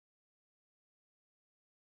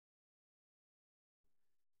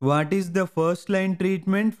What is the first line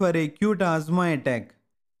treatment for acute asthma attack?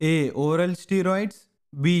 A. Oral steroids.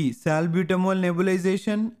 B. Salbutamol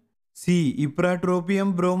nebulization. C.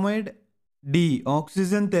 Ipratropium bromide. D.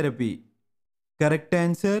 Oxygen therapy. Correct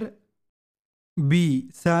answer B.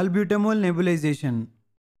 Salbutamol nebulization.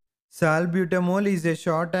 Salbutamol is a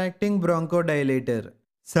short-acting bronchodilator.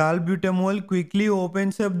 Salbutamol quickly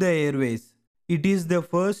opens up the airways. It is the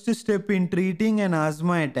first step in treating an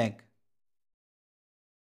asthma attack.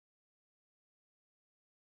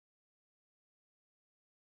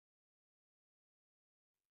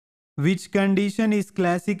 Which condition is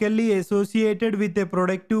classically associated with a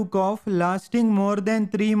productive cough lasting more than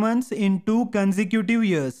 3 months in 2 consecutive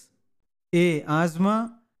years? A.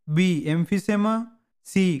 Asthma. B. Emphysema.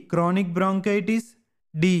 C. Chronic bronchitis.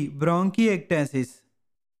 D. Bronchiectasis.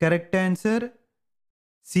 Correct answer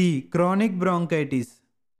C. Chronic bronchitis.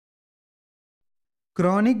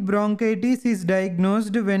 Chronic bronchitis is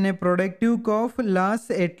diagnosed when a productive cough lasts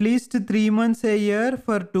at least 3 months a year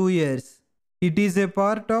for 2 years. It is a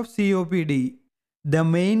part of COPD. The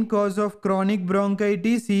main cause of chronic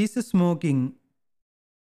bronchitis is smoking.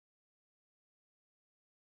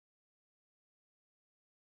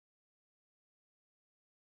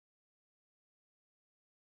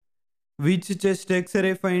 Which chest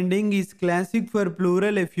X-ray finding is classic for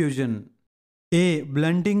pleural effusion? A.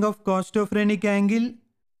 Blunting of costophrenic angle.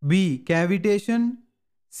 B. Cavitation.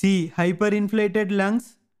 C. Hyperinflated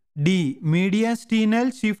lungs. D.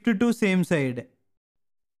 Mediastinal shift to same side.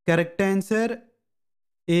 Correct answer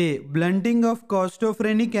A. Blunting of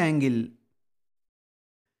costophrenic angle.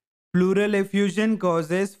 Pleural effusion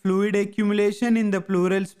causes fluid accumulation in the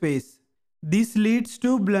pleural space. This leads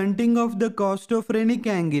to blunting of the costophrenic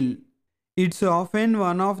angle. It's often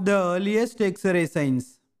one of the earliest X-ray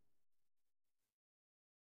signs.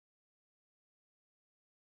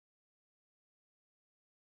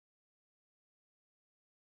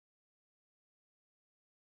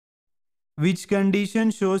 Which condition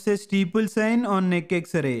shows a steeple sign on neck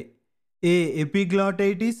X-ray? A.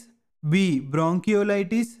 Epiglottitis. B.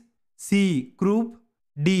 Bronchiolitis. C. Croup.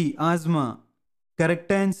 D. Asthma.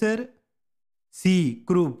 Correct answer C.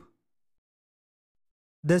 Croup.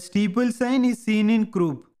 The steeple sign is seen in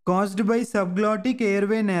croup, caused by subglottic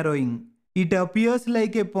airway narrowing. It appears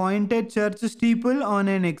like a pointed church steeple on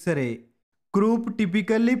an X-ray. Croup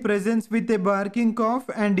typically presents with a barking cough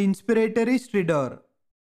and inspiratory stridor.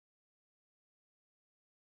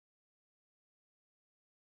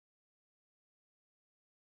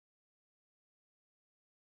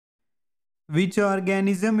 Which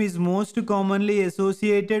organism is most commonly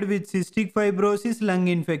associated with cystic fibrosis lung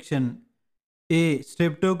infection? A.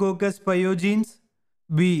 Streptococcus pyogenes.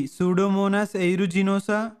 B. Pseudomonas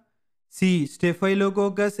aeruginosa. C.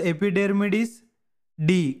 Staphylococcus epidermidis.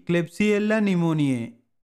 D. Klebsiella pneumoniae.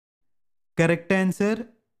 Correct answer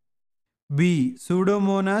B.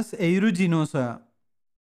 Pseudomonas aeruginosa.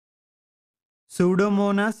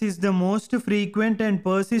 Pseudomonas is the most frequent and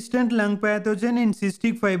persistent lung pathogen in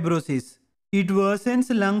cystic fibrosis. It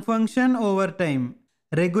worsens lung function over time.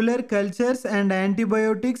 Regular cultures and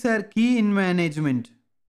antibiotics are key in management.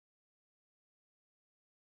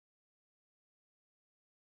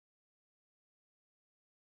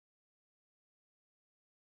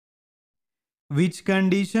 Which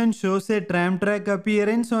condition shows a tram track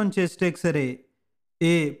appearance on chest X-ray?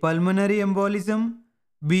 A. Pulmonary embolism.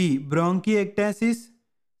 B. Bronchiectasis.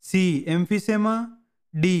 C. Emphysema.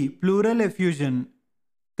 D. Pleural effusion.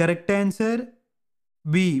 Correct answer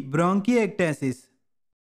B. Bronchiectasis.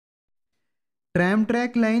 Tram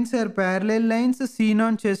track lines are parallel lines seen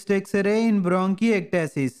on chest X-ray in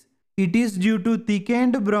bronchiectasis. It is due to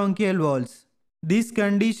thickened bronchial walls. This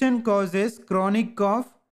condition causes chronic cough,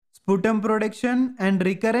 sputum production, and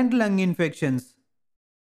recurrent lung infections.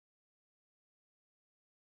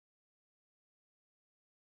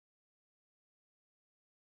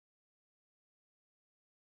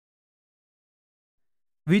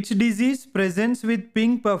 Which disease presents with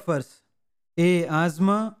pink puffers? A.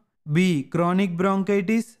 Asthma. B. Chronic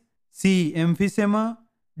bronchitis. C. Emphysema.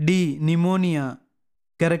 D. Pneumonia.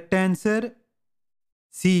 Correct answer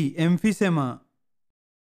C. Emphysema.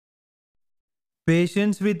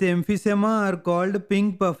 Patients with emphysema are called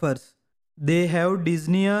pink puffers. They have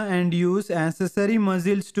dyspnea and use accessory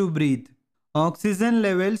muscles to breathe. Oxygen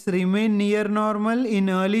levels remain near normal in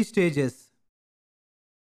early stages.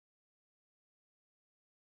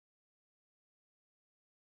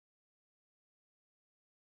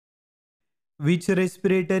 Which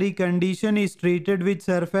respiratory condition is treated with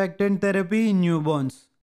surfactant therapy in newborns?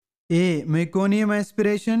 A. Meconium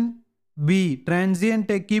aspiration. B. Transient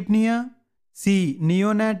tachypnea. C.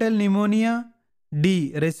 Neonatal pneumonia.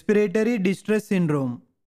 D. Respiratory distress syndrome.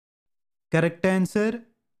 Correct answer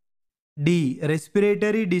D.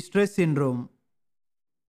 Respiratory distress syndrome.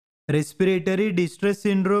 Respiratory distress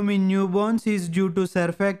syndrome in newborns is due to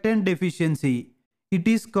surfactant deficiency. It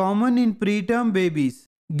is common in preterm babies.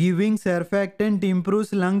 Giving surfactant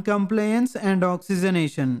improves lung compliance and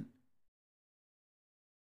oxygenation.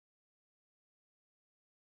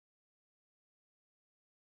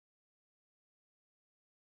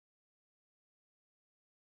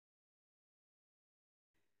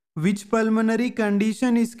 Which pulmonary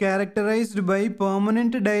condition is characterized by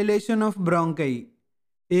permanent dilation of bronchi?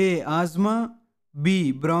 A. Asthma.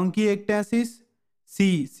 B. Bronchiectasis.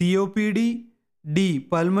 C. COPD. D.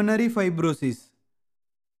 Pulmonary fibrosis.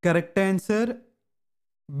 Correct answer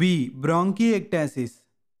B. Bronchiectasis.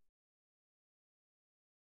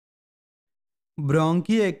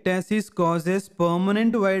 Bronchiectasis causes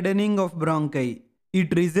permanent widening of bronchi.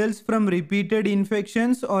 It results from repeated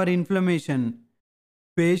infections or inflammation.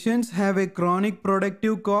 Patients have a chronic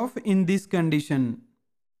productive cough in this condition.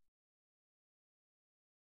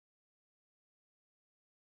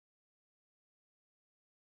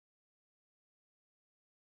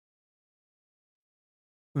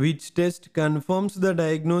 Which test confirms the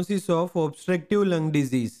diagnosis of obstructive lung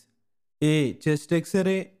disease? A. Chest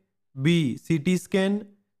X-ray. B. CT scan.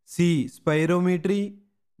 C. Spirometry.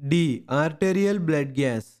 D. Arterial blood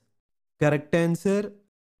gas. Correct answer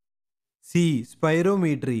C.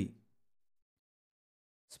 Spirometry.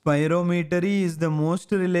 Spirometry is the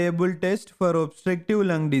most reliable test for obstructive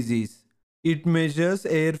lung disease. It measures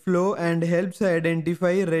airflow and helps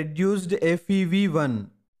identify reduced FEV1.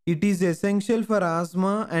 It is essential for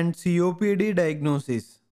asthma and COPD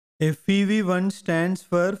diagnosis. FEV1 stands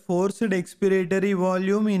for forced expiratory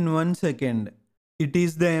volume in 1 second. It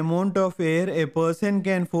is the amount of air a person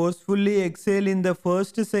can forcefully exhale in the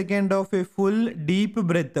first second of a full deep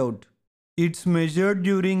breath out. It's measured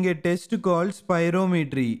during a test called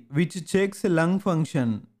spirometry, which checks lung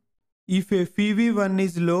function. If FEV1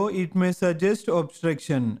 is low, it may suggest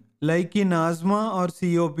obstruction, like in asthma or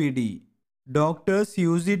COPD. Doctors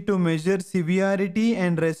use it to measure severity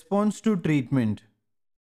and response to treatment.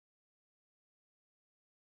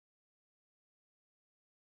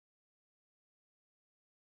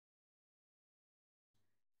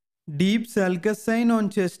 Deep sulcus sign on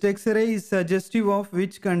chest X-ray is suggestive of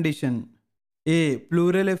which condition? A.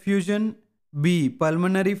 Pleural effusion. B.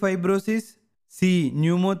 Pulmonary fibrosis. C.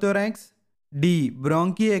 Pneumothorax. D.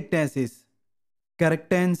 Bronchiectasis.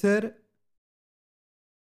 Correct answer.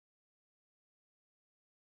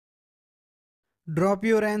 Drop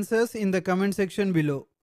your answers in the comment section below.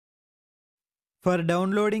 For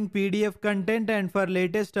downloading PDF content and for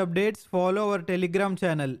latest updates, follow our Telegram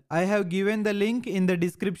channel. I have given the link in the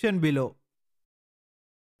description below.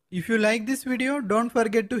 If you like this video, don't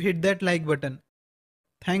forget to hit that like button.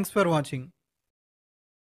 Thanks for watching.